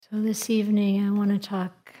So this evening, I want to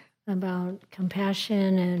talk about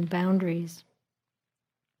compassion and boundaries.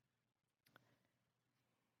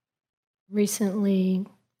 Recently,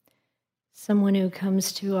 someone who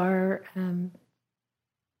comes to our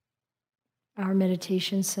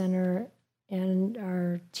meditation center and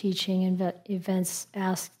our teaching events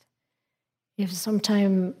asked if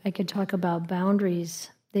sometime I could talk about boundaries.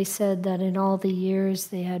 They said that in all the years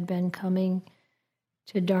they had been coming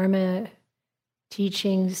to Dharma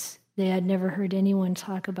teachings, they had never heard anyone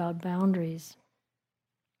talk about boundaries.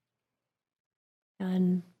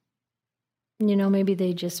 And, maybe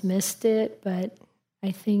they just missed it, but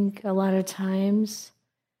I think a lot of times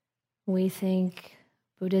we think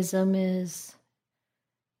Buddhism is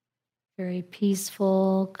very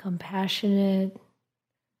peaceful, compassionate,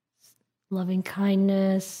 loving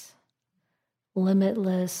kindness,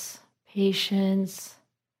 limitless patience,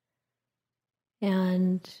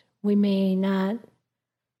 and we may not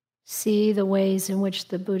see the ways in which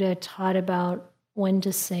the Buddha taught about when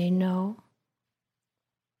to say no,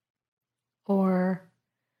 or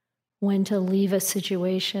when to leave a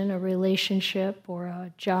situation, a relationship, or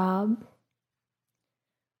a job,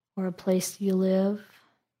 or a place you live,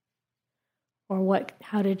 or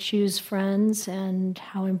how to choose friends and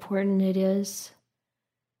how important it is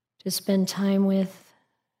to spend time with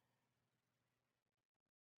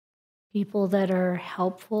people that are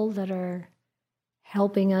helpful, that are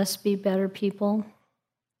helping us be better people.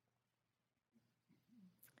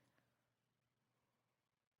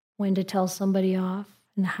 When to tell somebody off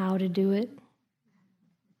and how to do it.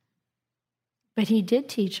 But he did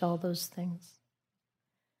teach all those things.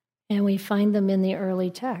 And we find them in the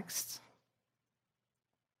early texts.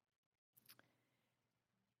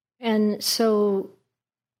 And so,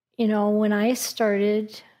 when I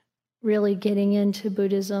started really getting into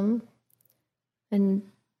Buddhism, and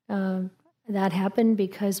that happened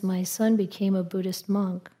because my son became a Buddhist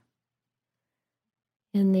monk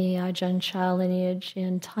in the Ajahn Chah lineage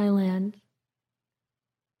in Thailand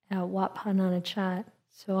at Wat Pah Nanachat.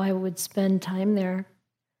 So I would spend time there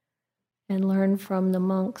and learn from the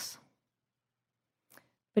monks.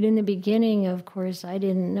 But in the beginning, of course, I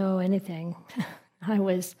didn't know anything. I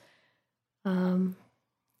was under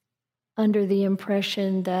the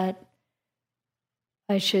impression that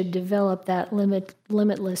I should develop that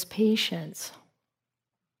limitless patience.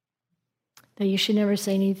 That you should never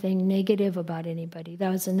say anything negative about anybody. That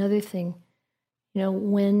was another thing.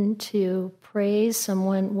 When to praise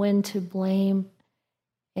someone, when to blame,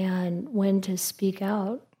 and when to speak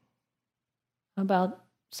out about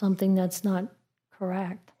something that's not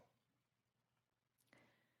correct.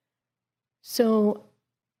 So,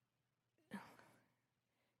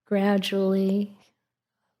 gradually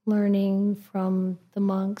learning from the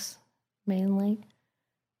monks, mainly,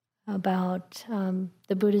 about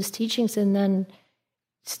the Buddha's teachings, and then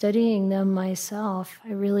studying them myself,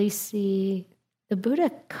 I really see the Buddha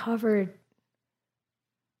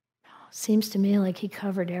seems to me like he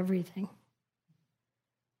covered everything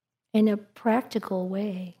in a practical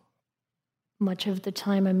way. Much of the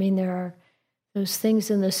time, there are those things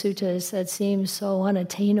in the suttas that seem so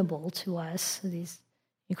unattainable to us, these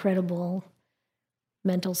incredible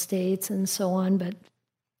mental states and so on, but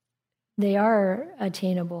they are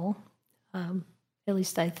attainable. At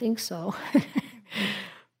least I think so.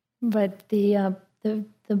 But the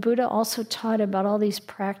Buddha also taught about all these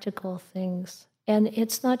practical things. And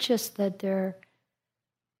it's not just that they're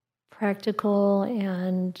practical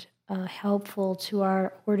and helpful to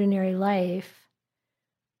our ordinary life,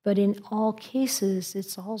 but in all cases,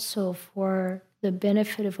 it's also for the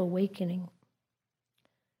benefit of awakening.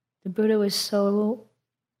 The Buddha was so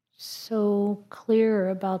clear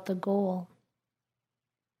about the goal.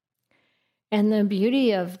 And the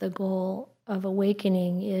beauty of the goal of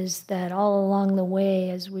awakening is that all along the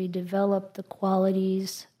way, as we develop the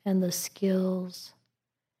qualities and the skills,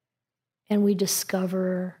 and we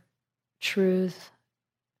discover truth,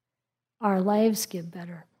 our lives get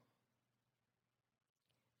better.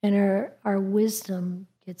 And our wisdom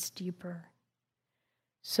gets deeper.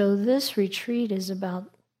 So this retreat is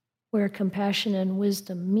about where compassion and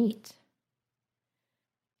wisdom meet.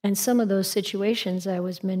 And some of those situations I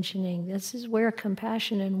was mentioning, this is where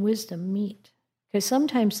compassion and wisdom meet. Because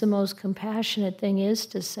sometimes the most compassionate thing is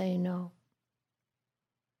to say no.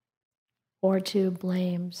 Or to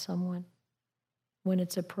blame someone when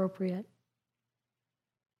it's appropriate.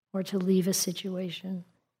 Or to leave a situation,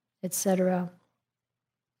 etc.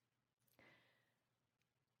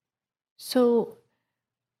 So,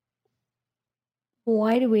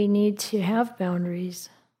 why do we need to have boundaries?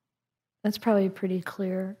 That's probably pretty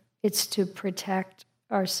clear. It's to protect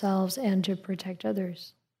ourselves and to protect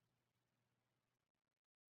others.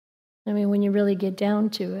 I mean, when you really get down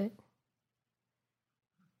to it,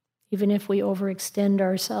 even if we overextend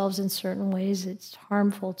ourselves in certain ways, it's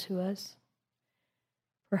harmful to us,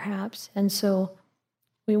 perhaps. And so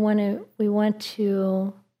we want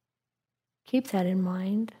to keep that in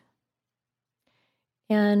mind.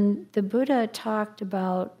 And the Buddha talked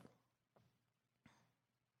about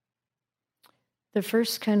the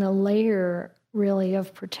first kind of layer, really,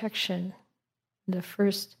 of protection. The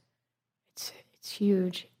first, it's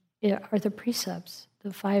huge, are the precepts,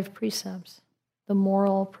 the 5 precepts, the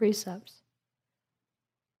moral precepts.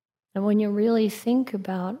 And when you really think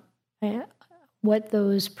about what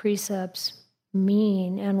those precepts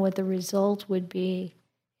mean and what the result would be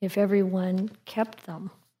if everyone kept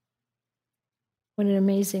them, what an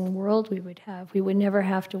amazing world we would have. We would never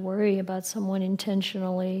have to worry about someone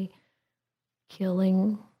intentionally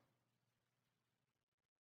killing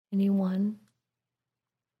anyone,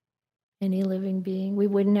 any living being. We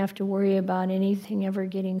wouldn't have to worry about anything ever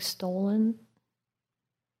getting stolen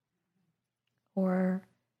or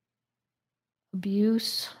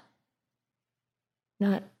abuse.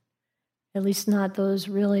 Not, at least not those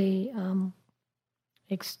really,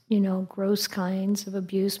 gross kinds of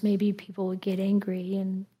abuse. Maybe people would get angry,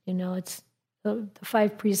 and it's the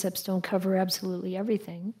 5 precepts don't cover absolutely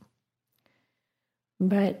everything,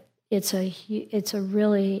 but it's a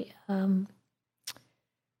really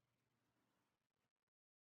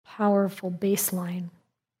powerful baseline,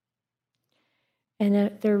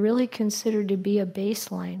 and they're really considered to be a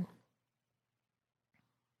baseline.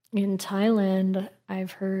 In Thailand,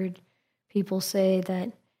 I've heard people say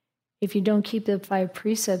that if you don't keep the 5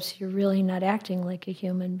 precepts, you're really not acting like a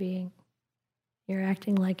human being. You're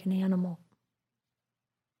acting like an animal.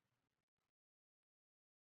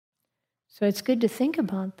 So it's good to think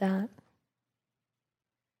about that.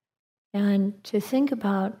 And to think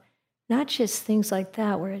about not just things like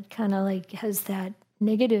that, where it kind of like has that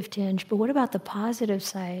negative tinge, but what about the positive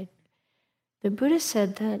side? The Buddha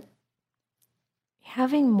said that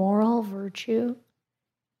having moral virtue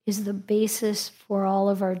is the basis for all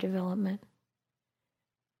of our development.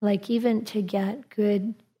 Like even to get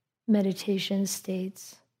good meditation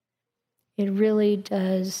states, it really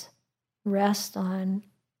does rest on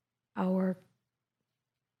our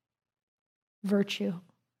virtue.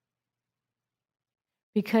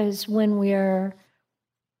 Because when we are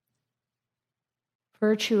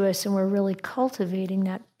virtuous and we're really cultivating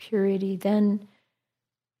that purity, then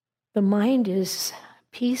the mind is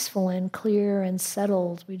peaceful and clear and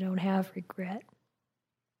settled. We don't have regret.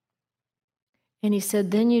 And he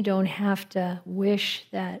said, then you don't have to wish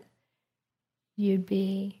that you'd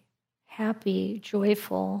be happy,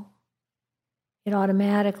 joyful. It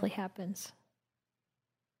automatically happens.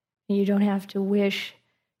 And you don't have to wish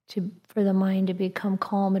for the mind to become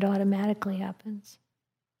calm. It automatically happens.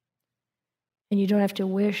 And you don't have to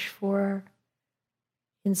wish for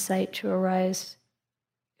insight to arise,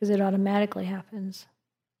 because it automatically happens.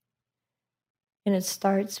 And it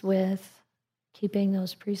starts with keeping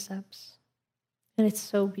those precepts. And it's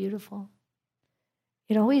so beautiful.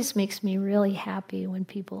 It always makes me really happy when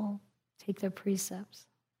people take their precepts.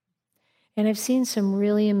 And I've seen some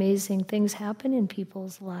really amazing things happen in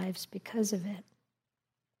people's lives because of it.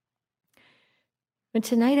 But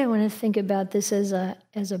tonight I want to think about this as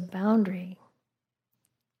a boundary.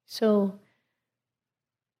 So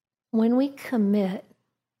when we commit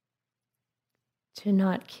to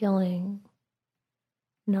not killing,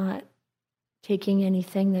 not taking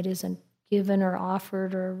anything that isn't given or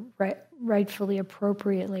offered or rightfully,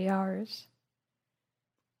 appropriately ours,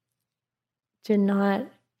 to not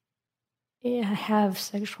have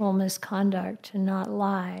sexual misconduct, to not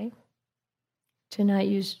lie, to not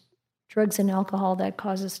use drugs and alcohol that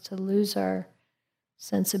cause us to lose our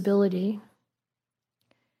sensibility,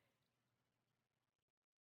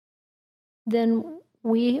 then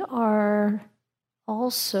we are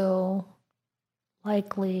also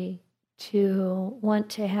likely to want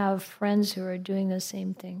to have friends who are doing the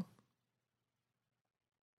same thing.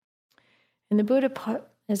 And the Buddha,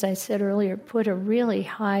 as I said earlier, put a really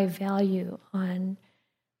high value on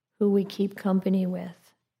who we keep company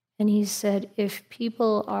with. And he said, if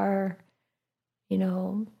people are,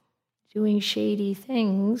 doing shady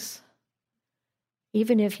things,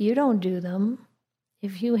 even if you don't do them,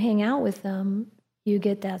 if you hang out with them, you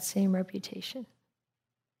get that same reputation.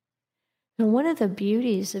 And one of the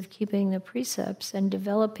beauties of keeping the precepts and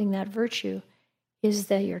developing that virtue is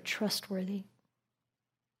that you're trustworthy.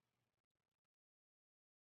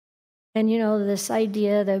 And this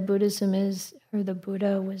idea that Buddhism is, or the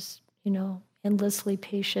Buddha was, endlessly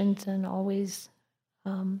patient and always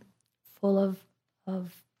full of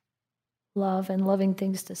love and loving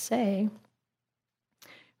things to say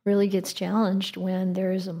really gets challenged when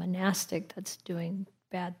there is a monastic that's doing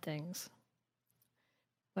bad things.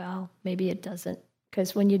 Well, maybe it doesn't,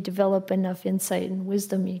 because when you develop enough insight and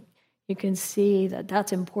wisdom, you can see that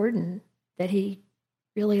that's important, that he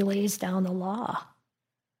really lays down the law.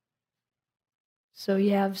 So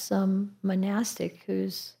you have some monastic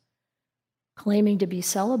who's claiming to be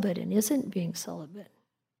celibate and isn't being celibate.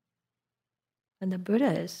 And the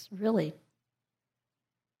Buddha is really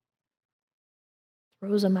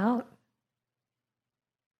throws them out,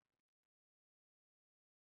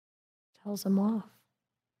 tells them off.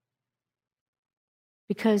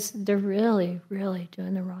 Because they're really, really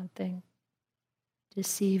doing the wrong thing,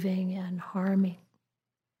 deceiving and harming.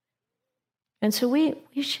 And so we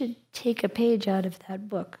should take a page out of that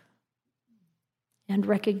book and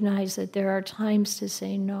recognize that there are times to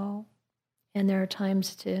say no, and there are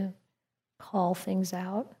times to call things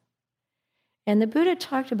out. And the Buddha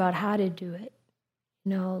talked about how to do it.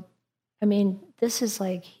 This is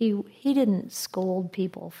like he didn't scold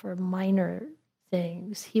people for minor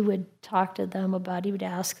things. He would talk to them about, he would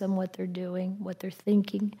ask them what they're doing, what they're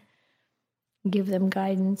thinking, give them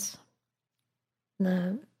guidance.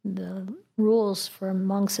 The rules for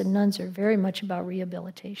monks and nuns are very much about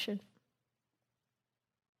rehabilitation.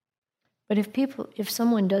 But if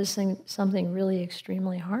someone does something really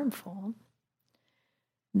extremely harmful,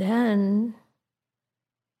 then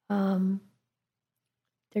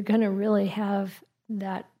they're going to really have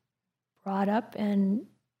that brought up, and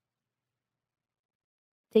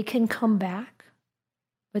they can come back,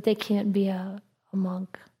 but they can't be a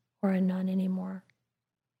monk or a nun anymore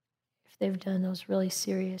if they've done those really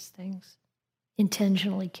serious things.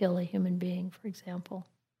 Intentionally kill a human being, for example.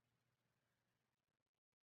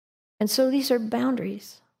 And so these are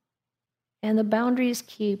boundaries, and the boundaries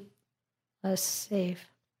keep us safe,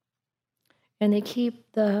 and they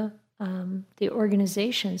keep the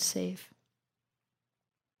organization safe.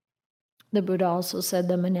 The Buddha also said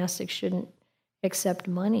the monastics shouldn't accept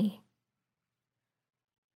money.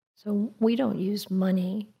 So we don't use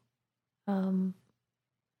money.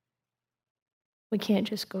 We can't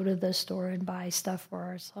just go to the store and buy stuff for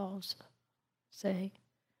ourselves, say.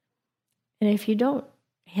 And if you don't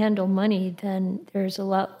handle money, then there's a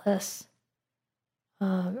lot less,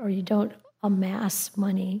 or you don't amass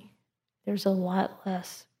money, there's a lot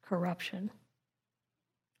less corruption.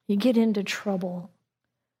 You get into trouble.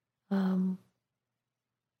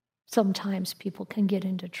 Sometimes people can get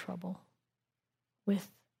into trouble with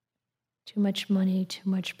too much money, too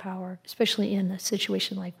much power, especially in a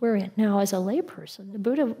situation like we're in now as a layperson. The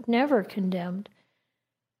Buddha never condemned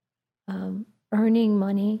earning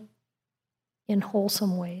money in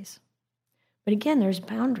wholesome ways. But again, there's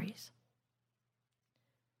boundaries.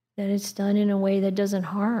 That it's done in a way that doesn't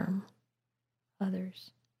harm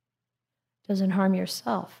others, doesn't harm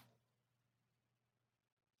yourself.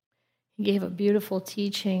 He gave a beautiful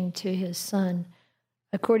teaching to his son.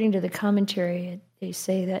 According to the commentary, they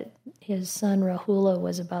say that his son Rahula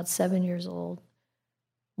was about 7 years old.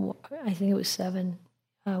 I think it was 7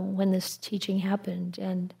 when this teaching happened.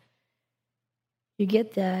 And you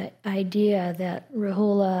get the idea that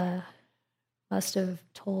Rahula must have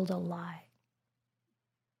told a lie.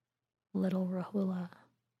 Little Rahula.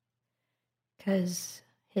 Because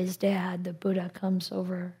his dad, the Buddha, comes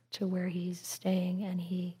over to where he's staying, and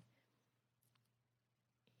he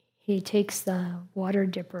takes the water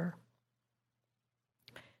dipper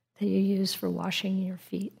that you use for washing your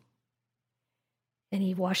feet. And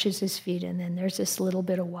he washes his feet, and then there's this little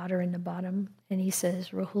bit of water in the bottom. And he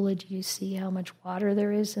says, Rahula, do you see how much water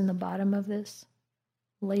there is in the bottom of this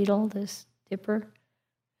ladle, this dipper?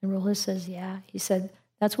 And Rahula says, yeah. He said,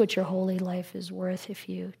 that's what your holy life is worth if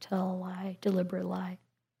you tell a lie, deliberate lie.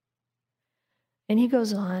 And he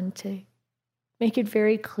goes on to make it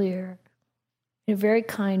very clear, in a very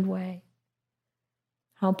kind way,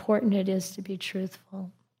 how important it is to be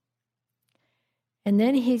truthful. And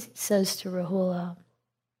then he says to Rahula,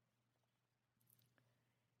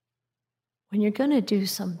 when you're going to do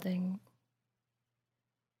something,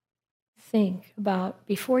 think about,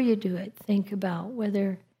 before you do it, think about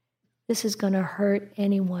whether this is going to hurt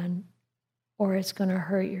anyone or it's going to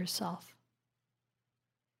hurt yourself.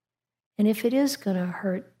 And if it is going to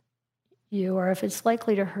hurt you, or if it's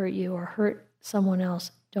likely to hurt you or hurt someone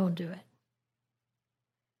else, don't do it.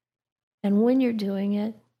 And when you're doing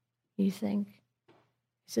it, you think,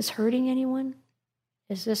 is this hurting anyone?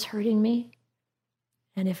 Is this hurting me?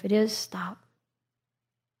 And if it is, stop.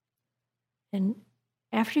 And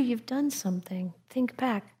after you've done something, think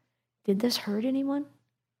back, did this hurt anyone?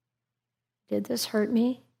 Did this hurt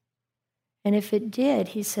me? And if it did,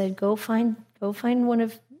 he said, go find one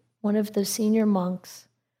of the senior monks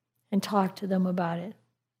and talk to them about it.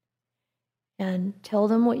 And tell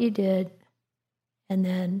them what you did, and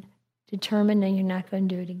then determine that you're not going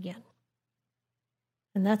to do it again.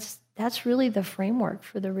 And that's really the framework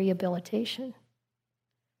for the rehabilitation.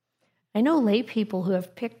 I know lay people who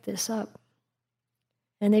have picked this up,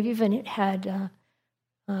 and they've even had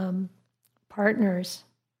partners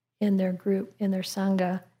in their group, in their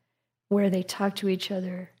sangha, where they talk to each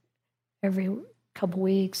other every couple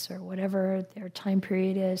weeks or whatever their time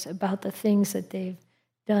period is about the things that they've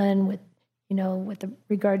done with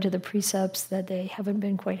regard to the precepts that they haven't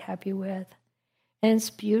been quite happy with. And it's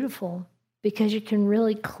beautiful because you can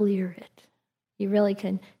really clear it. You really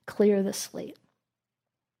can clear the slate.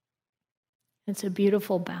 It's a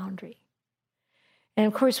beautiful boundary. And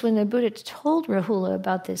of course, when the Buddha told Rahula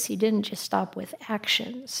about this, he didn't just stop with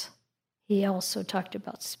actions. He also talked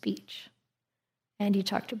about speech. And he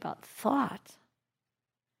talked about thought.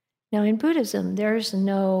 Now, in Buddhism, there's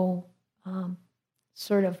no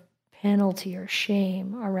sort of penalty or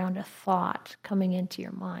shame around a thought coming into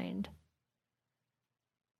your mind.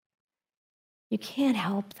 You can't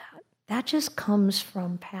help that. That just comes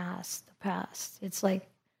from the past. It's like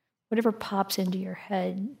whatever pops into your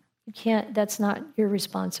head, that's not your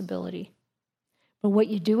responsibility. But what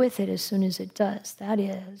you do with it as soon as it does, that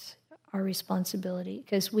is our responsibility,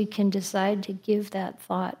 because we can decide to give that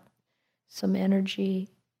thought some energy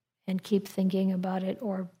and keep thinking about it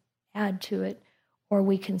or add to it, or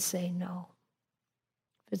we can say no.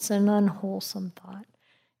 If it's an unwholesome thought.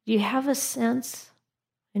 Do you have a sense?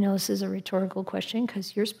 I know this is a rhetorical question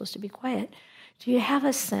because you're supposed to be quiet. Do you have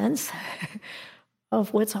a sense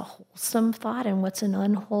of what's a wholesome thought and what's an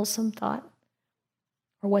unwholesome thought?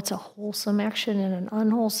 Or what's a wholesome action and an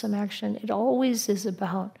unwholesome action? It always is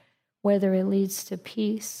about whether it leads to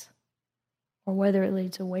peace or whether it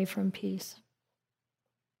leads away from peace.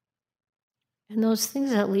 And those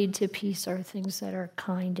things that lead to peace are things that are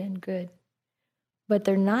kind and good. But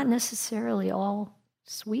they're not necessarily all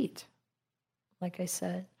sweet, like I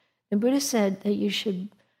said. The Buddha said that you should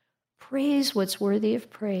praise what's worthy of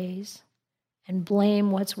praise and blame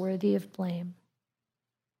what's worthy of blame.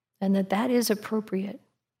 And that is appropriate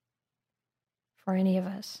for any of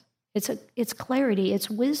us. It's clarity, it's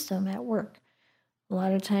wisdom at work. A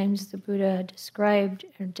lot of times the Buddha described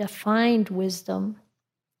or defined wisdom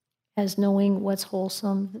as knowing what's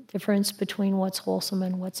wholesome, the difference between what's wholesome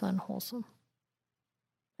and what's unwholesome.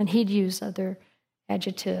 And he'd use other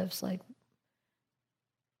adjectives like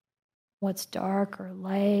what's dark or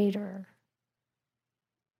light or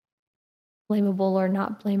blamable or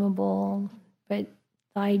not blamable. But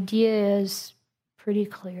the idea is pretty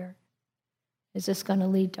clear. Is this going to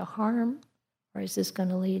lead to harm or is this going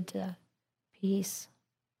to lead to peace?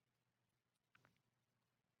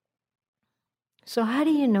 So how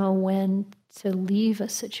do you know when to leave a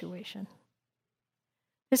situation?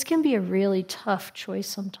 This can be a really tough choice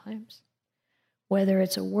sometimes, whether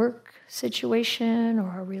it's a work situation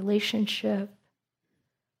or a relationship.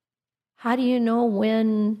 How do you know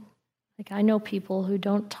when, like I know people who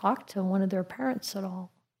don't talk to one of their parents at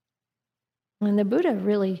all. And the Buddha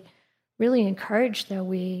really encouraged that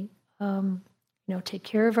we take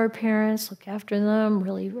care of our parents, look after them,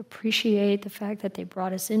 really appreciate the fact that they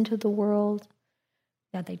brought us into the world,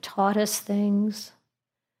 that they taught us things.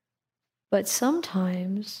 But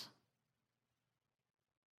sometimes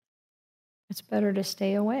it's better to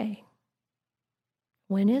stay away.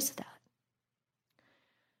 When is that?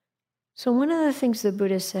 So one of the things the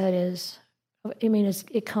Buddha said is,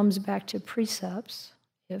 it comes back to precepts.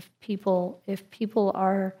 If people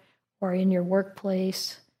are, or in your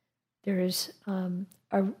workplace, there's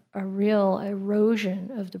a real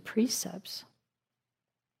erosion of the precepts.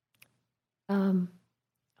 I'll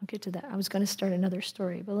get to that. I was going to start another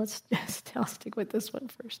story, but I'll stick with this one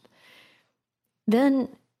first. Then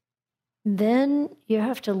you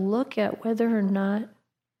have to look at whether or not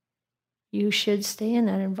you should stay in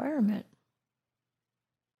that environment.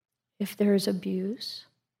 If there's abuse,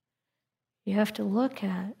 you have to look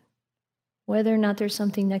at whether or not there's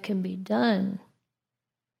something that can be done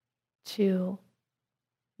to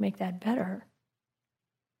make that better.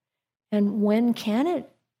 And when can it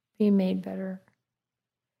be made better?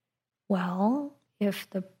 Well, if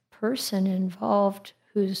the person involved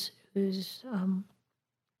who's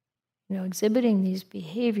exhibiting these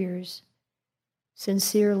behaviors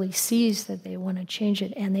sincerely sees that they want to change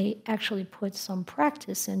it and they actually put some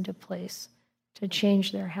practice into place to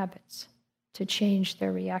change their habits, to change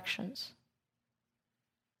their reactions.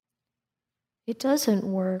 It doesn't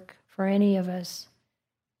work for any of us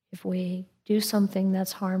if we do something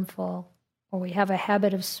that's harmful or we have a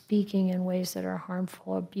habit of speaking in ways that are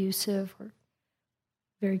harmful, abusive, or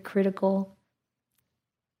very critical,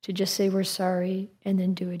 to just say we're sorry and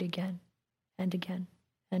then do it again and again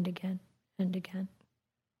and again and again.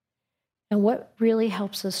 And what really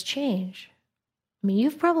helps us change? I mean,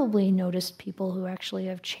 you've probably noticed people who actually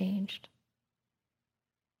have changed.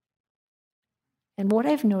 And what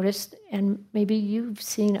I've noticed, and maybe you've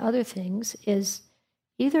seen other things, is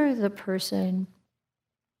either the person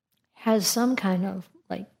has some kind of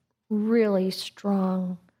like really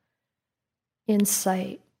strong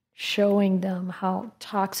insight showing them how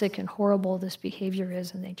toxic and horrible this behavior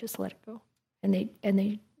is, and they just let it go, and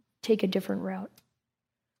they take a different route.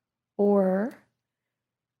 Or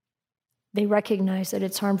they recognize that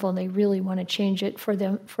it's harmful and they really want to change it for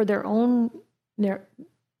their own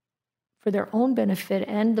benefit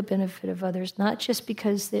and the benefit of others, not just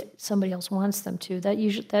because somebody else wants them to.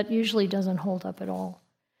 That usually doesn't hold up at all.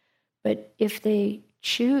 But if they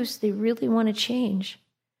choose, they really want to change,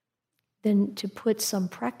 then to put some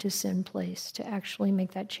practice in place to actually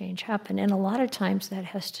make that change happen. And a lot of times that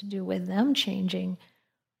has to do with them changing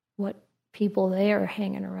what people they are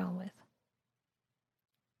hanging around with.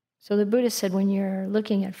 So the Buddha said, when you're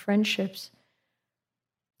looking at friendships,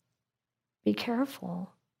 be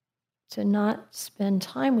careful to not spend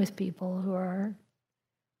time with people who are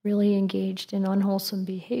really engaged in unwholesome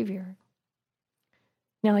behavior.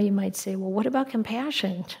 Now you might say, well, what about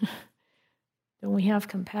compassion? Don't we have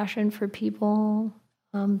compassion for people?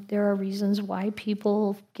 There are reasons why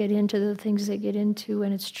people get into the things they get into,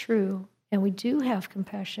 and it's true. And we do have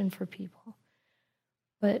compassion for people.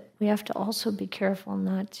 But we have to also be careful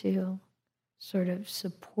not to sort of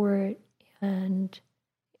support and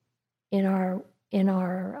in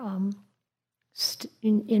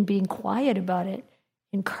being quiet about it,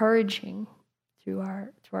 encouraging through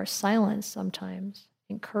our silence sometimes,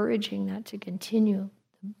 encouraging that to continue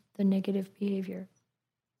the negative behavior.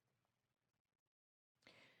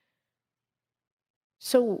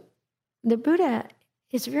 So the Buddha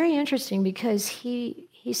is very interesting because he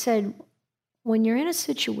said, when you're in a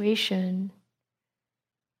situation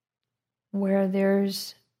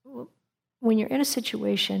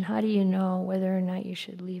how do you know whether or not you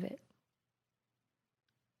should leave it?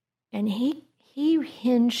 And he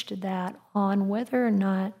hinged that on whether or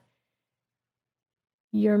not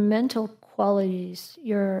your mental qualities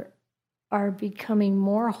are becoming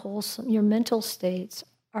more wholesome, your mental states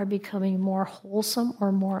are becoming more wholesome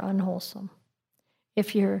or more unwholesome.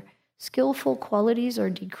 If your skillful qualities are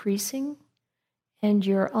decreasing and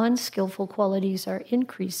your unskillful qualities are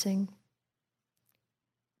increasing,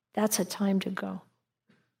 that's a time to go.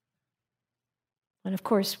 And of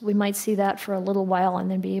course, we might see that for a little while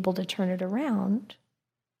and then be able to turn it around.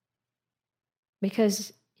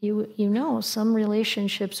 Because you know, some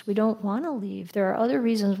relationships we don't want to leave. There are other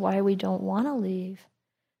reasons why we don't want to leave.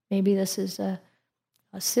 Maybe this is a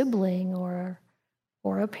sibling or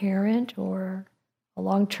a parent or a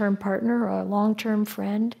long-term partner or a long-term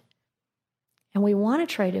friend. And we want to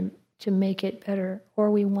try to make it better, or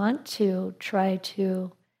we want to try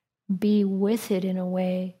to be with it in a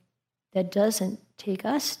way that doesn't take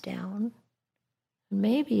us down.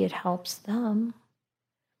 Maybe it helps them.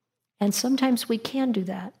 And sometimes we can do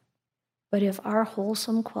that. But if our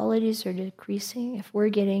wholesome qualities are decreasing, if we're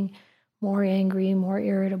getting more angry, more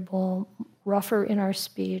irritable, rougher in our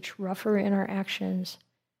speech, rougher in our actions,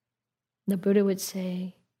 the Buddha would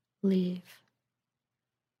say, leave.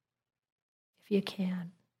 If you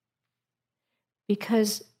can.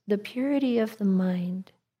 Because the purity of the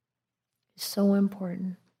mind is so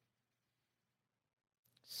important.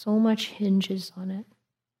 So much hinges on it.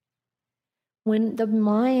 When the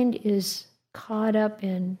mind is caught up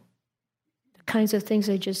in the kinds of things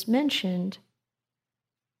I just mentioned,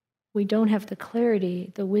 we don't have the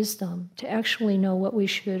clarity, the wisdom to actually know what we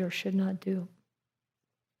should or should not do.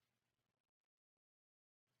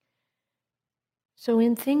 So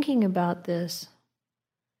in thinking about this,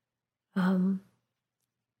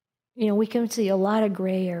 we can see a lot of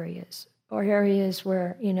gray areas, or areas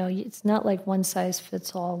where, it's not like one size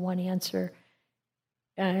fits all, one answer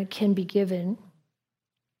can be given.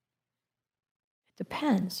 It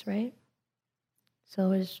depends, right?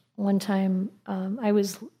 So as one time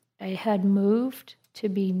I had moved to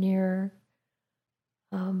be near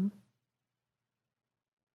a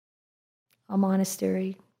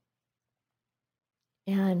monastery,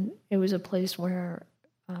 and it was a place where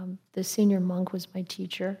the senior monk was my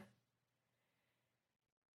teacher.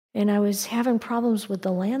 And I was having problems with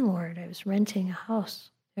the landlord. I was renting a house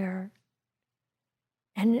there.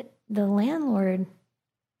 And the landlord,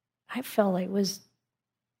 I felt like, was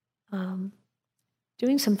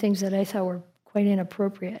doing some things that I thought were quite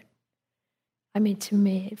inappropriate. I mean, to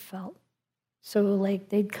me, it felt. So like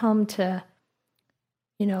they'd come to,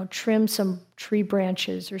 trim some tree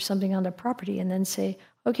branches or something on the property and then say,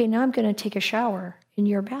 okay, now I'm going to take a shower in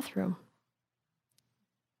your bathroom.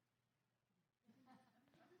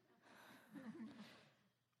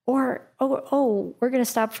 Or, we're going to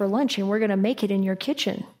stop for lunch and we're going to make it in your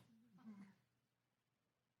kitchen.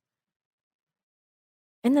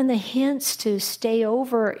 And then the hints to stay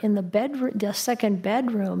over in the bedroom, the second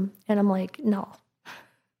bedroom, and I'm like, no.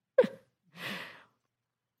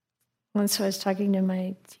 And so I was talking to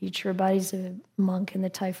my teacher about, he's a monk in the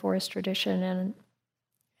Thai forest tradition, and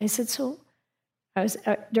I said, so I was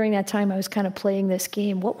during that time I was kind of playing this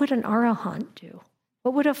game. What would an arahant do?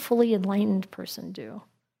 What would a fully enlightened person do?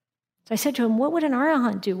 So I said to him, what would an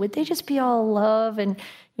arahant do? Would they just be all love and,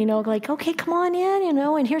 like, okay, come on in,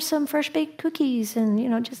 and here's some fresh baked cookies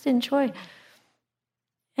and, just enjoy.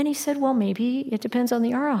 And he said, well, maybe it depends on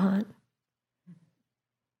the arahant.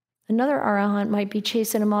 Another arahant might be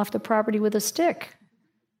chasing him off the property with a stick.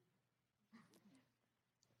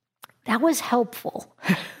 That was helpful.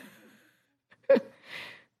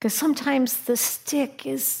 Because sometimes the stick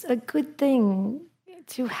is a good thing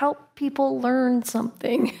to help people learn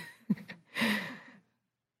something.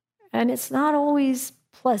 And it's not always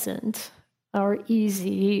pleasant or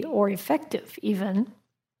easy or effective even.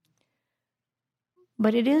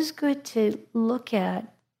 But it is good to look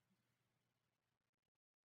at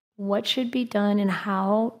what should be done and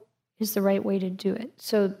how is the right way to do it.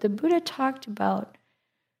 So the Buddha talked about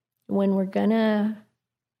when we're going to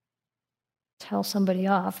tell somebody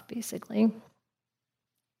off, basically,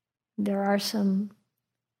 there are some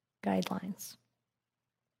guidelines.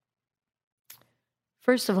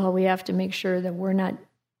 First of all, we have to make sure that we're not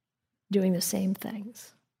doing the same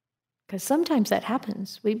things. Because sometimes that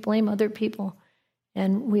happens. We blame other people,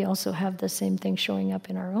 and we also have the same thing showing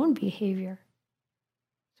up in our own behavior.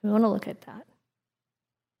 So we want to look at that.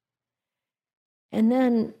 And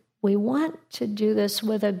then we want to do this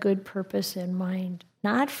with a good purpose in mind,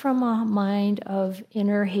 not from a mind of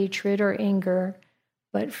inner hatred or anger,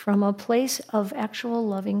 but from a place of actual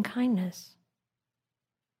loving kindness.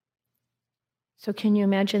 So can you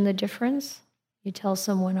imagine the difference? You tell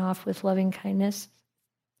someone off with loving kindness.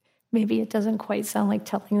 Maybe it doesn't quite sound like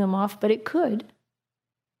telling them off, but it could.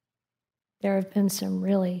 There have been some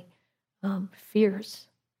really fierce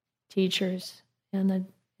teachers in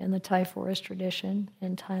the Thai forest tradition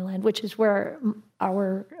in Thailand, which is where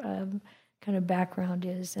our kind of background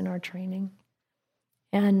is in our training.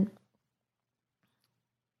 And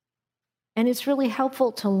it's really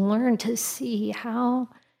helpful to learn to see how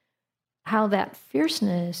that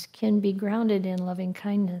fierceness can be grounded in loving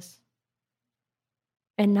kindness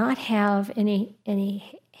and not have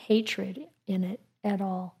any hatred in it at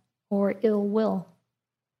all or ill will.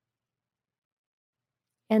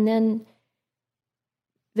 And then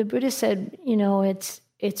the Buddha said,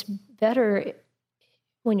 it's better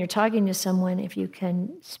when you're talking to someone if you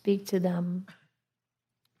can speak to them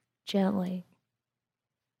gently.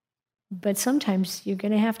 But sometimes you're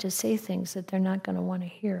going to have to say things that they're not going to want to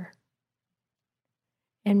hear.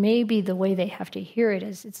 And maybe the way they have to hear it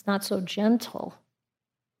is it's not so gentle,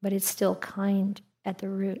 but it's still kind at the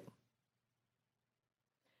root.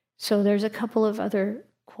 So there's a couple of other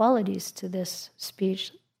qualities to this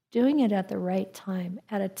speech. Doing it at the right time,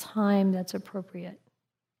 at a time that's appropriate.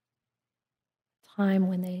 Time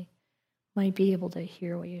when they might be able to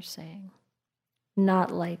hear what you're saying.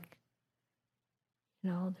 Not like,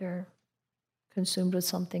 they're consumed with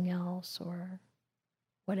something else or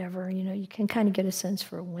whatever. You can kind of get a sense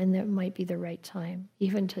for when there might be the right time,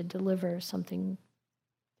 even to deliver something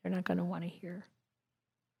they're not going to want to hear.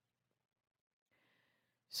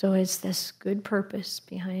 So it's this good purpose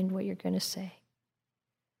behind what you're going to say.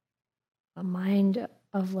 A mind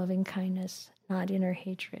of loving kindness, not inner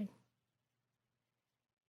hatred.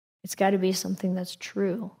 It's got to be something that's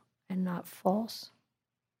true and not false.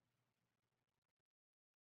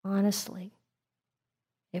 Honestly,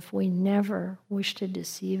 if we never wish to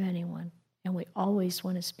deceive anyone and we always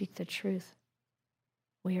want to speak the truth,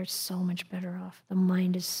 we are so much better off. The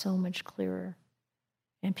mind is so much clearer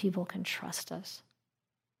and people can trust us.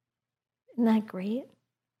 Isn't that great?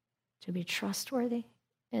 To be trustworthy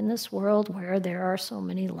in this world where there are so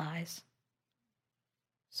many lies,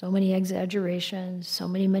 so many exaggerations, so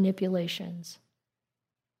many manipulations.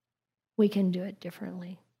 We can do it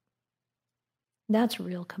differently. That's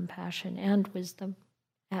real compassion and wisdom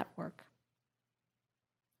at work.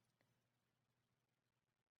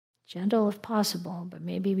 Gentle if possible, but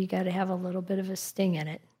maybe we got to have a little bit of a sting in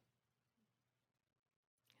it.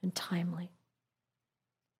 And timely.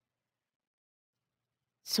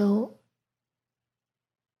 So,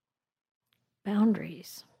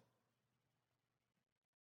 boundaries.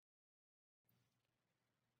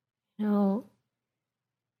 You know,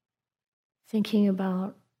 thinking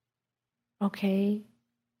about, okay,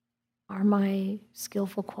 are my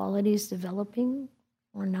skillful qualities developing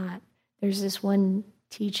or not? There's this one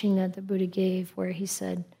teaching that the Buddha gave where he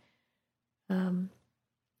said to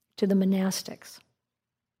the monastics,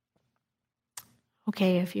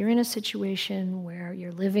 okay, if you're in a situation where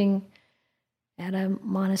you're living at a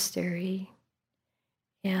monastery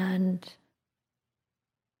and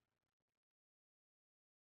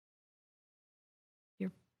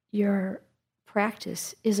your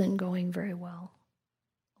practice isn't going very well,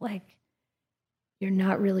 like you're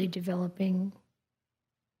not really developing,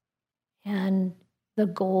 and the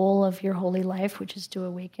goal of your holy life, which is to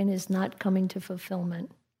awaken, is not coming to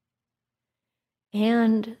fulfillment,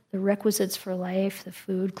 and the requisites for life, the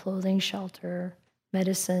food, clothing, shelter,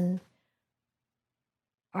 medicine,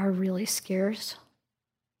 are really scarce,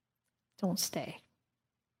 don't stay.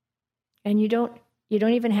 And you don't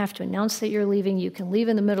even have to announce that you're leaving. You can leave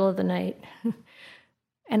in the middle of the night.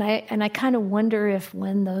 And I kind of wonder if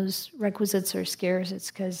when those requisites are scarce,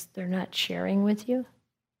 it's because they're not sharing with you.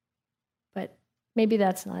 But maybe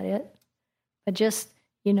that's not it. But just,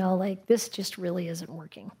 like this just really isn't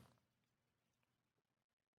working.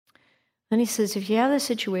 Then he says, if you have a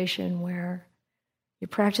situation where your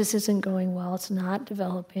practice isn't going well, it's not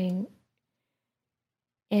developing,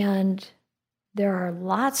 and there are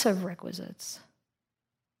lots of requisites,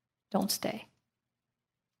 don't stay.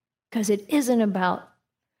 Because it isn't about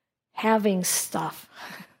having stuff.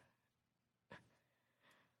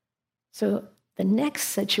 So the next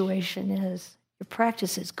situation is your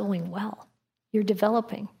practice is going well. You're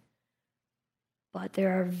developing. But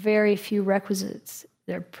there are very few requisites.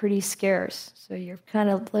 They're pretty scarce. So you're kind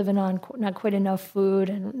of living on not quite enough food,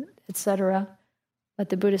 and etc. But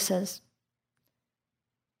the Buddha says,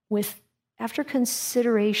 after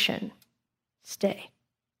consideration, stay.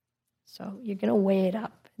 So you're going to weigh it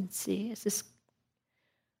up and see, is this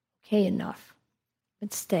okay enough?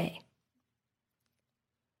 But stay.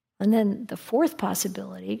 And then the fourth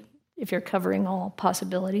possibility, if you're covering all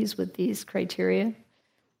possibilities with these criteria,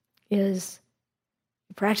 is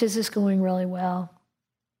the practice is going really well,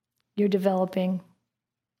 you're developing,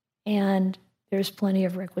 and there's plenty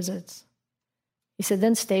of requisites. He said,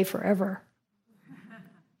 then stay forever.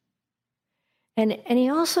 And he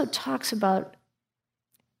also talks about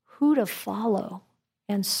who to follow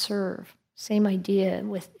and serve. Same idea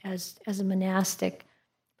as a monastic.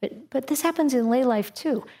 But this happens in lay life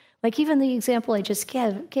too. Like even the example I just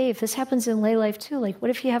gave, this happens in lay life too. Like what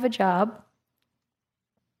if you have a job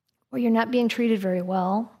where you're not being treated very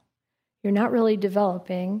well, you're not really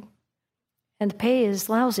developing, and the pay is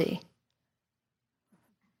lousy?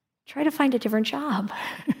 Try to find a different job,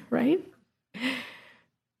 right?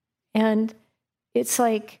 And it's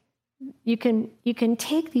like you can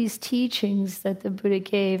take these teachings that the Buddha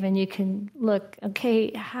gave and you can look,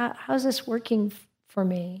 okay, how's this working for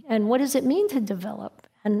me? And what does it mean to develop?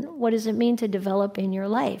 And what does it mean to develop in your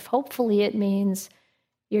life? Hopefully it means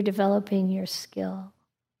you're developing your skill.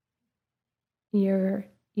 You're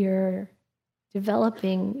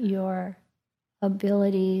developing your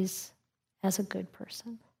abilities as a good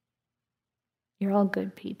person. You're all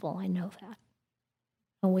good people, I know that.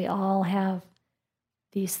 And we all have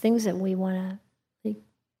these things that we want to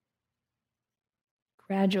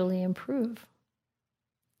gradually improve.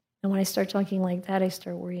 And when I start talking like that, I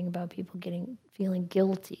start worrying about people feeling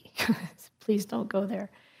guilty. Please don't go there.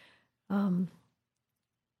 The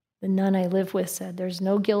nun I live with said, "There's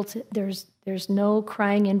no guilt. There's no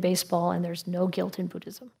crying in baseball, and there's no guilt in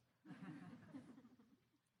Buddhism."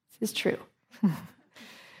 This is true.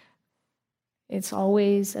 It's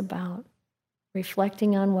always about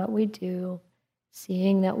reflecting on what we do,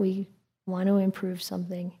 seeing that we want to improve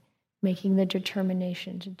something, making the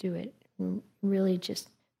determination to do it, and really just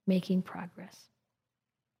making progress.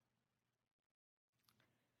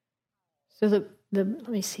 So let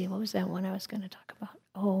me see, what was that one I was going to talk about?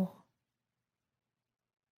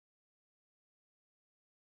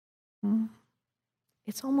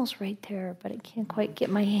 It's almost right there, but I can't quite get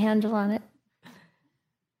my handle on it.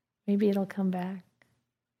 Maybe it'll come back.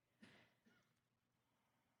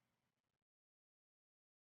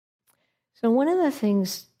 So one of the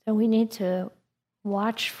things that we need to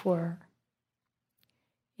watch for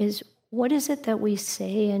is, what is it that we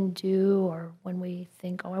say and do, or when we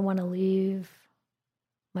think, I want to leave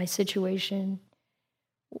my situation,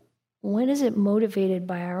 when is it motivated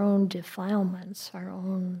by our own defilements, our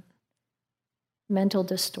own mental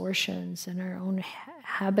distortions, and our own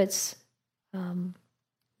habits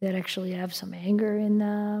that actually have some anger in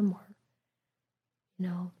them,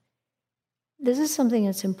 or, this is something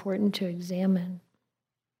that's important to examine.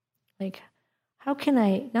 Like, how can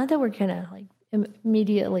I, not that we're gonna like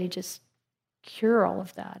immediately just cure all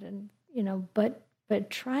of that, and but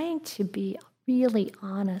trying to be really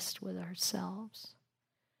honest with ourselves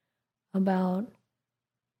about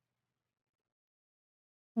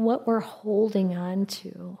what we're holding on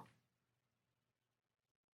to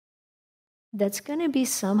that's going to be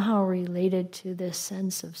somehow related to this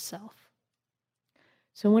sense of self.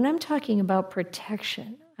 So when I'm talking about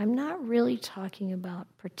protection, I'm not really talking about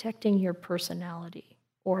protecting your personality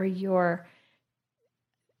or your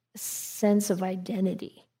sense of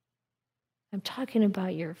identity. I'm talking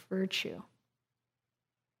about your virtue,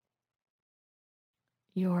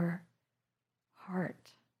 your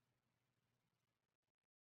heart.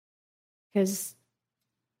 Because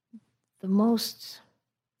the most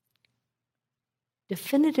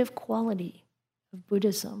definitive quality of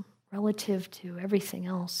Buddhism relative to everything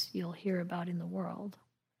else you'll hear about in the world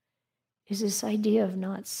is this idea of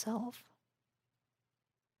not self.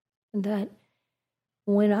 And that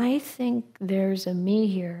when I think there's a me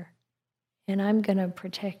here and I'm going to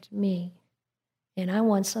protect me and I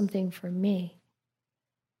want something for me,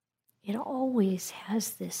 it always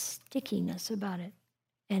has this stickiness about it.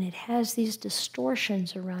 And it has these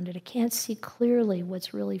distortions around it. I can't see clearly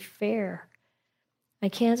what's really fair. I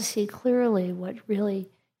can't see clearly what really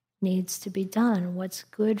needs to be done, what's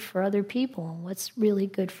good for other people, and what's really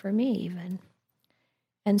good for me even.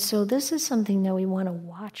 And so this is something that we want to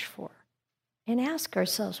watch for and ask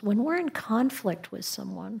ourselves, when we're in conflict with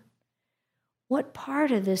someone, what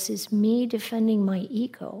part of this is me defending my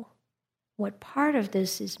ego? What part of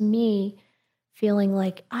this is me feeling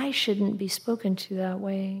like I shouldn't be spoken to that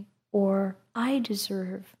way, or I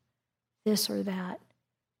deserve this or that?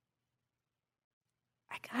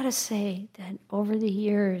 I gotta say that over the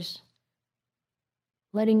years,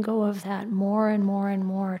 letting go of that more and more and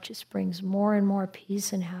more just brings more and more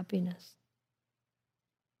peace and happiness,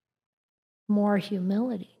 more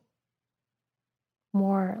humility,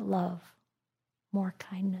 more love, more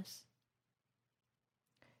kindness.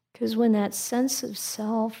 Because when that sense of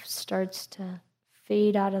self starts to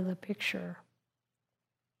fade out of the picture,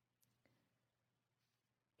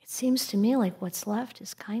 it seems to me like what's left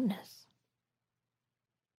is kindness.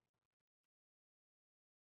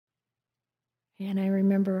 And I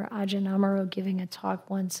remember Ajahn Amaro giving a talk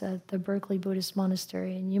once at the Berkeley Buddhist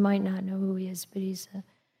Monastery, and you might not know who he is, but he's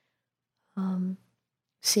a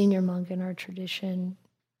senior monk in our tradition.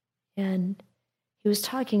 And he was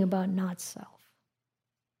talking about not self,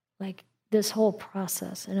 like this whole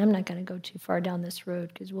process. And I'm not going to go too far down this road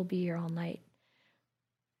because we'll be here all night.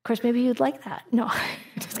 Of course, maybe you'd like that. No,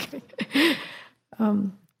 just kidding.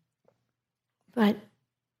 But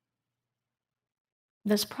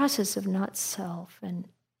this process of not self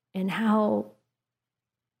and how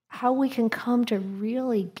we can come to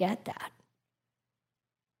really get that.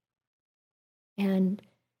 And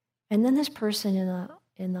then this person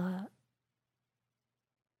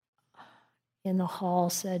in the hall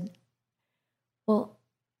said, well,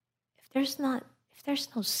 if there's no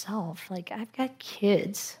self, like I've got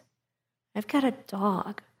kids, I've got a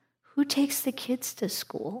dog, who takes the kids to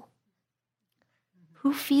school?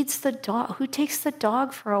 Who feeds the dog? Who takes the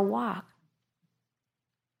dog for a walk?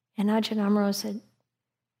 And Ajahn Amaro said,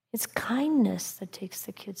 it's kindness that takes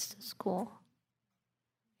the kids to school.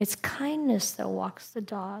 It's kindness that walks the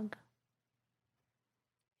dog.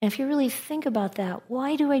 And if you really think about that,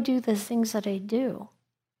 why do I do the things that I do?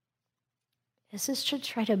 Is this to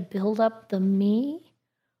try to build up the me?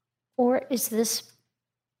 Or is this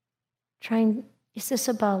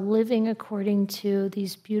about living according to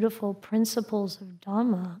these beautiful principles of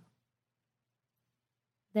Dhamma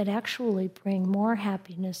that actually bring more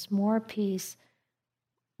happiness, more peace,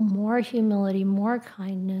 more humility, more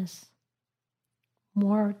kindness,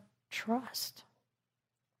 more trust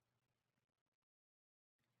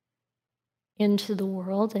into the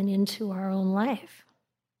world and into our own life?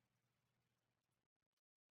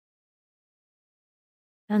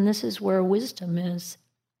 And this is where wisdom is.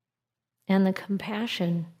 And the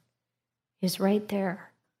compassion is right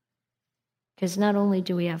there. Because not only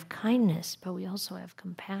do we have kindness, but we also have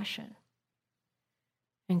compassion.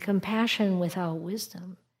 And compassion without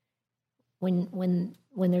wisdom, when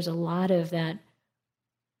there's a lot of that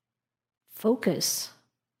focus,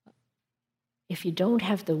 if you don't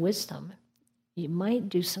have the wisdom, you might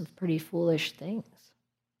do some pretty foolish things.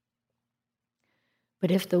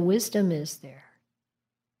 But if the wisdom is there,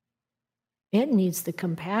 it needs the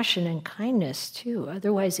compassion and kindness too.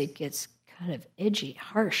 Otherwise it gets kind of edgy,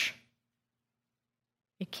 harsh.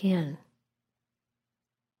 It can.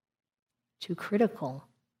 Too critical.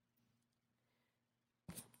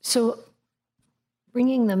 So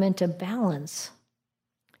bringing them into balance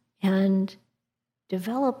and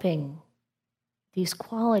developing these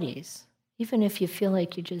qualities, even if you feel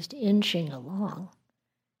like you're just inching along,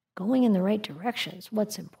 going in the right direction is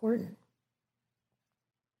what's important.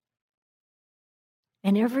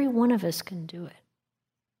 And every one of us can do it.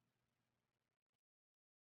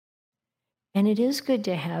 And it is good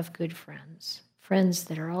to have good friends, friends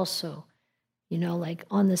that are also, like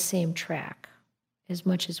on the same track as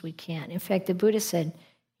much as we can. In fact, the Buddha said,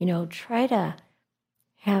 try to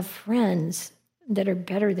have friends that are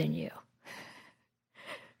better than you.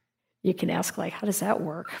 You can ask, how does that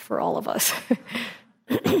work for all of us?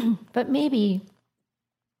 But maybe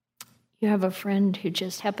you have a friend who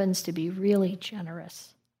just happens to be really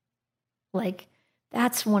generous.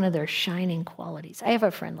 That's one of their shining qualities. I have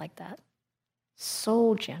a friend like that.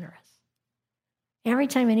 So generous. Every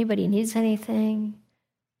time anybody needs anything,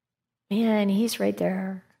 man, he's right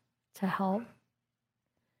there to help.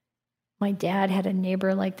 My dad had a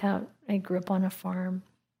neighbor like that. I grew up on a farm.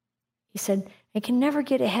 He said, I can never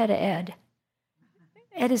get ahead of Ed.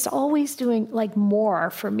 Ed is always doing more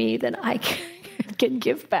for me than I can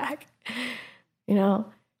give back. And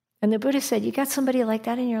the Buddha said, you got somebody like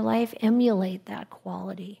that in your life, emulate that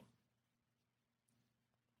quality.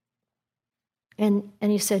 And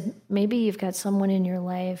he said, maybe you've got someone in your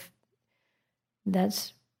life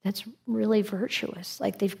that's really virtuous.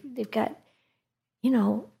 They've got,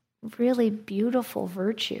 really beautiful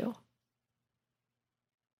virtue.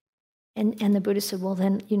 And the Buddha said, well,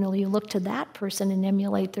 then, you look to that person and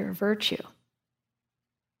emulate their virtue.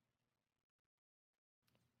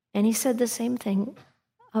 And he said the same thing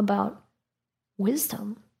about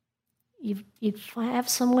wisdom. You have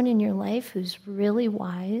someone in your life who's really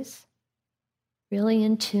wise, really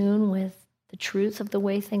in tune with the truth of the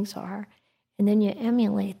way things are, and then you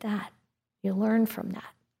emulate that. You learn from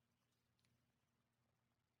that.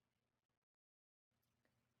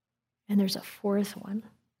 And there's a fourth one.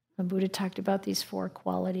 The Buddha talked about these four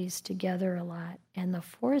qualities together a lot. And the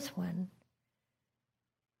fourth one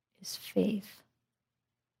is faith.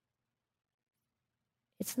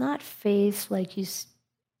 It's not faith like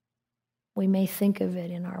we may think of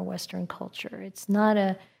it in our Western culture. It's not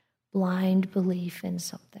a blind belief in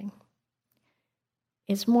something.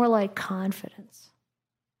 It's more like confidence.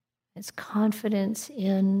 It's confidence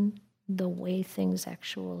in the way things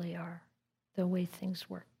actually are, the way things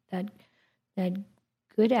work. That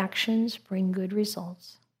good actions bring good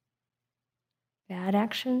results. Bad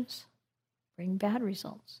actions bring bad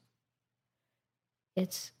results.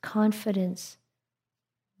 It's confidence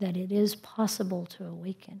that it is possible to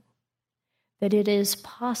awaken, that it is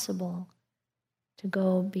possible to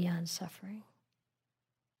go beyond suffering.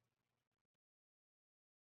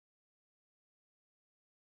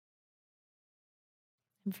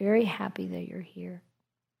 I'm very happy that you're here.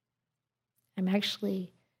 I'm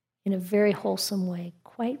actually, in a very wholesome way,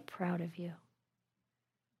 quite proud of you.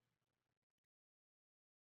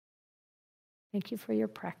 Thank you for your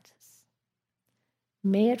practice.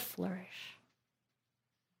 May it flourish.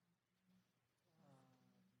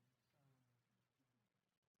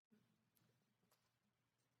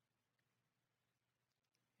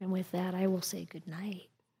 And with that, I will say good night.